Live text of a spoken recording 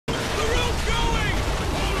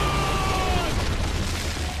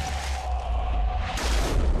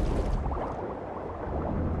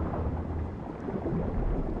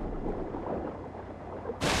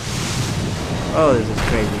Oh, this is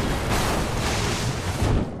crazy.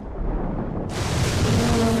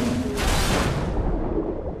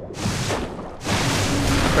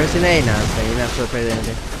 Pressing A now, so you're not supposed to press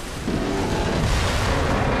anything.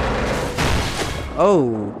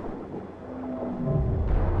 Oh.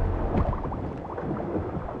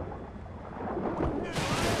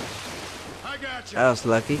 I got you. That was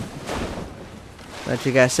lucky. Let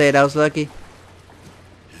you guys say that was lucky.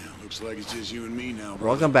 Yeah, looks like it's just you and me now, bro.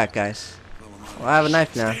 Welcome back, guys. Well, I have a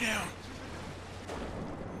knife now. Stay down.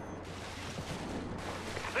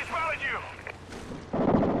 They spotted you.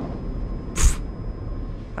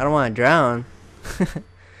 I don't want to drown.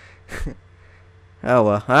 Oh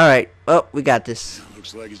well. Alright. Well, we got this.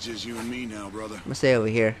 Looks like it's just you and me now, brother. I'm gonna stay over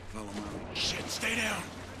here. Follow my... Shit, stay down.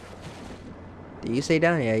 Do you stay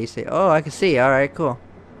down? Yeah, you stay. Oh, I can see. Alright, cool.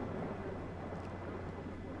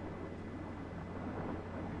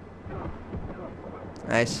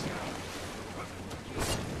 Nice.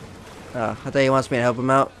 Oh, I thought he wants me to help him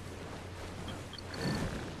out.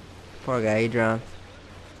 Poor guy, he drowned.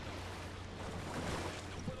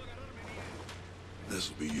 This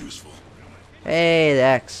will be useful. Hey, the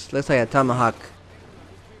axe. Looks like a tomahawk.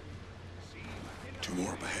 2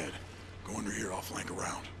 more up ahead. Go under here, I'll flank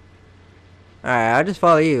around. Alright, I'll just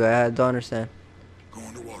follow you. I don't understand. Go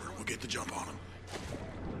underwater, we'll get the jump on them.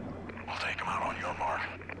 We'll take them out on your mark.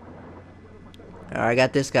 Alright, I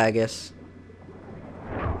got this guy, I guess.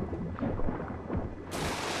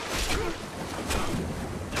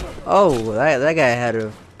 Oh, that guy had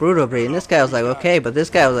a brutal breathing. This guy was like, okay, but this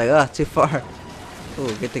guy was like, oh, too far.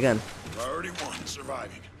 Ooh, get the gun. Priority 1,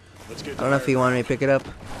 surviving. Let's get I don't know if he wanted me to pick it up.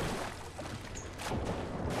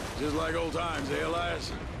 Just like old times, eh,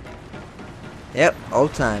 Elias? Yep,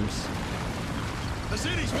 old times. The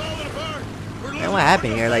city's falling apart. Man, what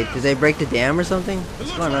happened here? Like, did they break the dam or something?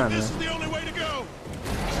 What's going on, This man? is the only way to go.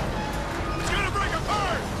 It's gonna break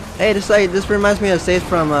apart. Hey, this reminds me of saves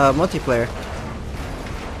from multiplayer.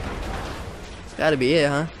 It's gotta be it,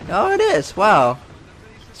 huh? Oh, it is. Wow.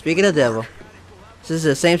 Speaking of devil, this is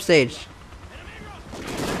the same stage.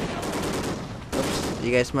 Oops.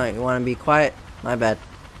 You guys might want to be quiet. My bad.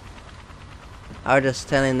 I was just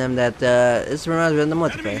telling them that this reminds me of the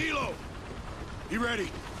multiplayer. You ready?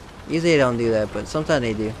 Usually they don't do that, but sometimes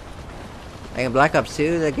they do. Like in Black Ops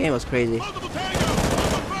 2, that game was crazy.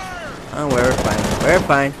 Oh, we're fine. We're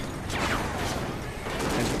fine.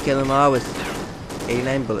 I can kill them all with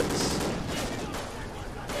 89 bullets.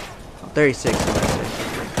 36, I might say.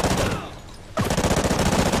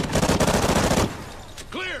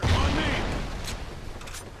 Clear on me.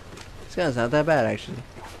 This gun's not that bad, actually.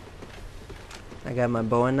 I got my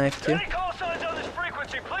bow and knife too. This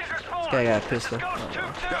guy got a pistol.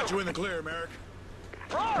 Got you in the clear, Merrick.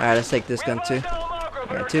 Alright, let's take this gun too.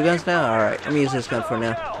 Got 2 guns now? Alright, let me use this gun for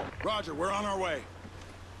now. Roger, we're on our way.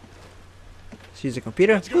 Let's use the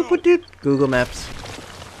computer. Boop, boop, doop. Google Maps.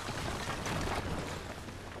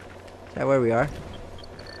 Is that where we are?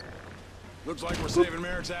 Looks like we're saving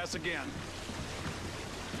Merrick's ass again.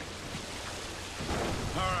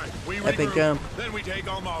 Alright, we Epic regroup, jump. then we take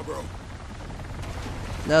on Marlboro.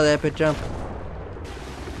 No, the epic jump.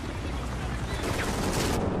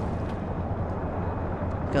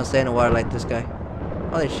 Gonna stay in the water like this guy.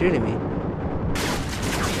 Oh, they're shooting me.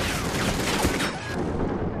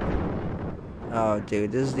 Oh,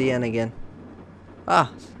 dude, this is the end again.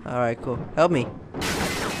 Ah, alright, cool. Help me.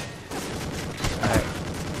 Alright.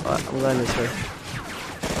 Oh, I'm going this way.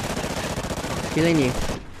 Killing you.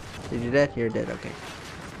 Did you dead? You're dead, okay.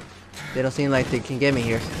 They don't seem like they can get me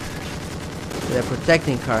here. They're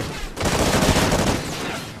protecting car.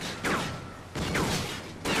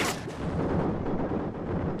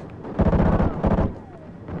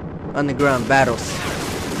 Underground battles.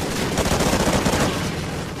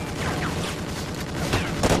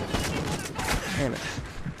 Damn it.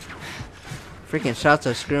 Freaking shots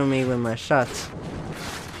are screwing me with my shots.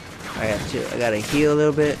 I gotta heal a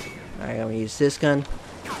little bit. Alright, I'm gonna use this gun.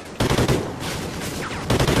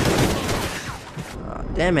 Oh,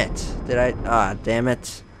 damn it. Did I? Ah, damn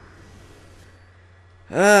it.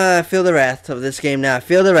 I feel the wrath of this game now. I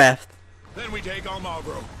feel the wrath. Then we take on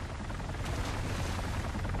Marlboro.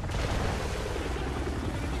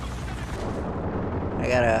 I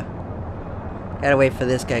gotta wait for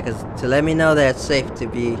this guy to let me know that it's safe to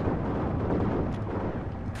be.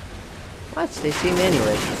 What? They see me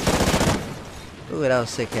anyway. Ooh, that was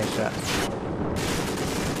a sick headshot.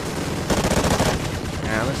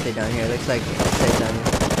 Nah, I'm gonna stay down here. Looks like I'll stay down here.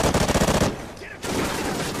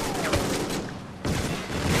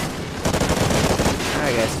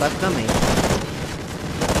 Alright guys, stop coming.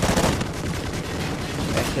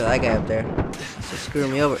 I kill that guy up there. Just screw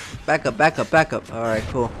me over. Back up, back up, back up. Alright,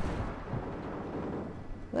 cool.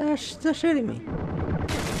 They're still shooting me.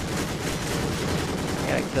 I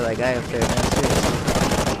gotta kill that guy up there, man. Seriously.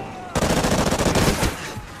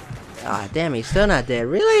 Ah, damn, he's still not dead.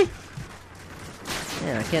 Really?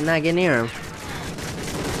 Man, I can't not get near him.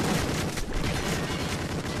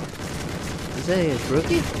 Is that his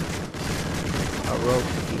rookie? Oh,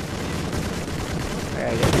 rookie.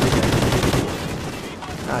 Alright, I gotta do that.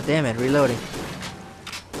 Ah, damn it, reloading.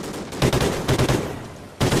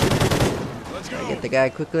 Gotta get the guy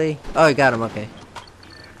quickly. Oh, he got him, okay.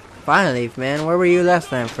 Finally, man, where were you last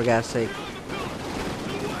time, for God's sake?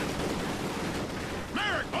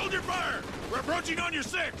 Merrick, hold your fire! We're approaching on your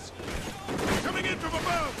 6! Coming in from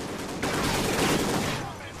above!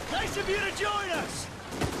 Nice of you to join us!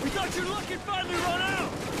 We thought your luck had finally run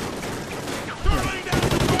out! Start laying down the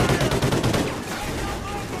fire!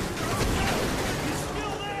 He's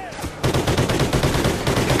still there!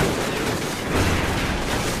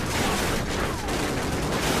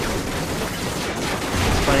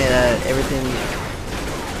 It's funny that everything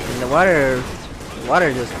in the water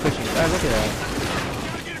just pushing. Oh, look at that.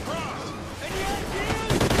 Get across!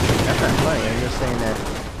 That's not funny. I'm just saying that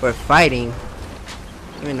we're fighting,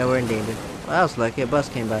 even though we're in danger. Well, that was lucky. A bus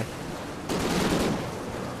came by.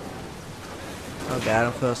 Oh god, I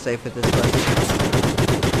don't feel safe with this bus.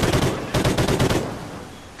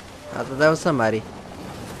 I thought that was somebody.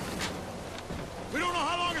 We don't know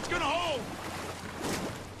how long it's gonna hold!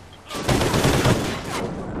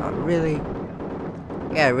 Oh, really?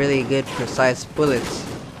 I got really good, precise bullets.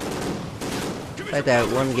 Like that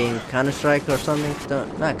one game, Counter-Strike or something?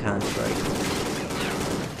 Not Counter-Strike.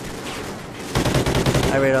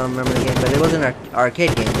 I really don't remember the game, but it was an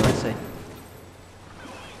arcade game, let's say.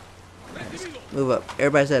 Move up.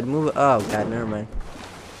 Everybody said move up. Oh god, never mind.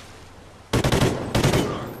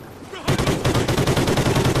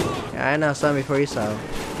 Yeah, I know some before you saw him.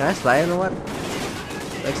 Can I slide him or what?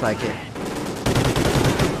 Looks like it.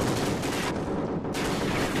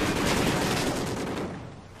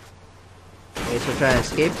 Okay, so we're trying to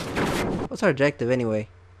escape. What's our objective anyway?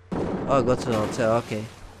 Oh, go to the hotel. Okay.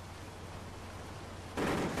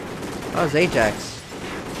 Oh, it's Ajax.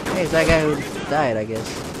 Hey, it's that guy who died, I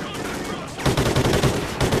guess.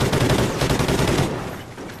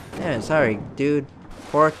 Damn, sorry, dude.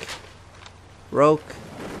 Pork. Roke.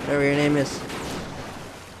 Whatever your name is.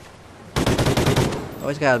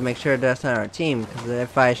 Always gotta make sure that's not our team, because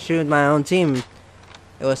if I shoot my own team,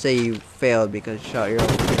 it will say you failed because you shot your own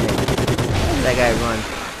teammate. That guy run.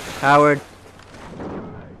 Howard.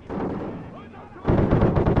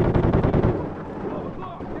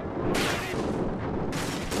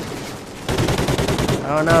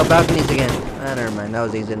 Oh no, balconies again. Ah, never mind, that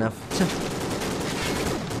was easy enough.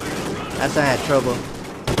 That's why I had trouble.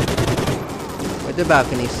 With the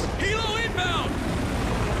balconies. Helo inbound!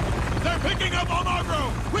 They're picking up on our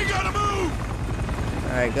road! We gotta move!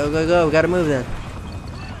 Alright, go, go, go. We gotta move then.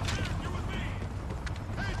 You're with me!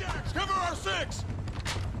 Ajax, cover our 6!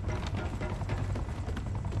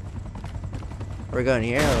 We're going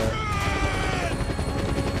here or...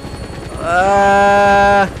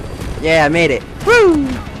 yeah, I made it. Woo!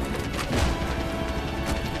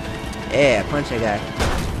 Yeah, punch that guy.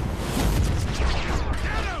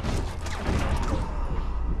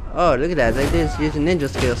 Oh, look at that. Like this, using ninja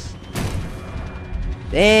skills.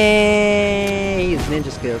 Dang, he's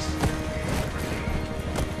ninja skills.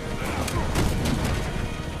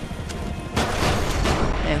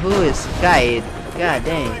 Man, who is Sky? God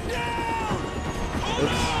dang.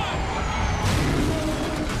 Oops.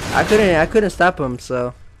 I couldn't stop him,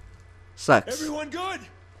 so sucks. Everyone good?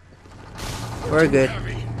 We're good.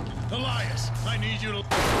 Heavy. Elias, I need you to...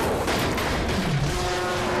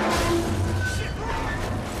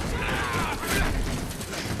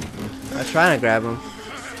 I'm trying to grab him.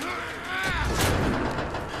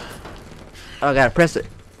 Oh, I gotta press it.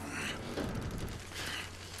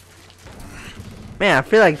 Man, I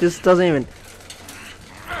feel like this doesn't even...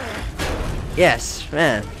 Yes,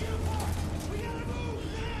 man.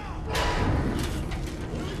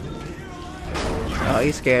 Oh,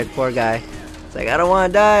 he's scared, poor guy. It's like, I don't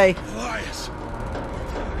want to die. Elias!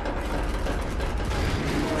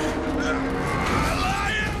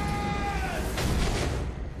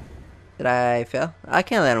 Did I fail? I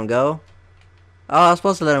can't let him go. Oh, I was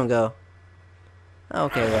supposed to let him go.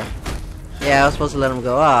 Okay, then. Yeah, I was supposed to let him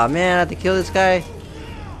go. Aw, man, I have to kill this guy.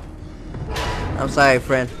 I'm sorry,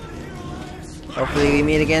 friend. Hopefully we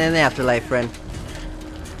meet again in the afterlife, friend.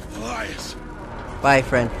 Elias! Bye,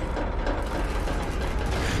 friend.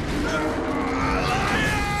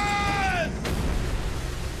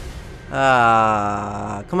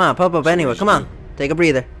 Ah, come on, pop up anyway. Come on. Take a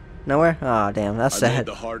breather. Nowhere? Oh, damn. That's I made sad.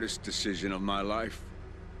 the hardest decision of my life.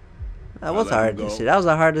 That was I let hard him go decision. That was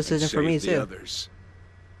a hard and decision for me, saved the too. others.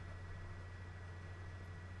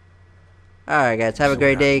 Alright, guys. Have a So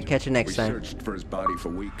great what day. happened? Catch you next We time. searched for his body for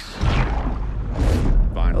weeks.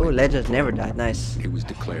 Oh, Finally, Legends never died. Nice. he was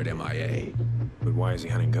declared MIA. But why is he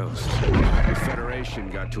hunting ghosts? The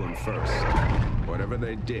Federation got to him first. Whatever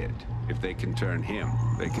they did, if they can turn him,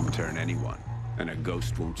 they can turn anyone. And a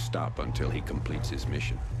ghost won't stop until he completes his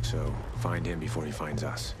mission. So, find him before he finds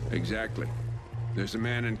us. Exactly. There's a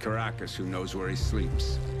man in Caracas who knows where he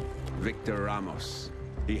sleeps. Victor Ramos.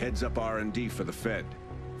 He heads up R&D for the Fed.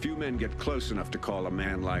 Few men get close enough to call a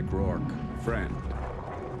man like Rourke friend.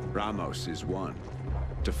 Ramos is one.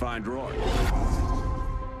 To find Rourke,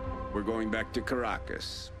 we're going back to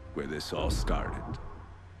Caracas, where this all started.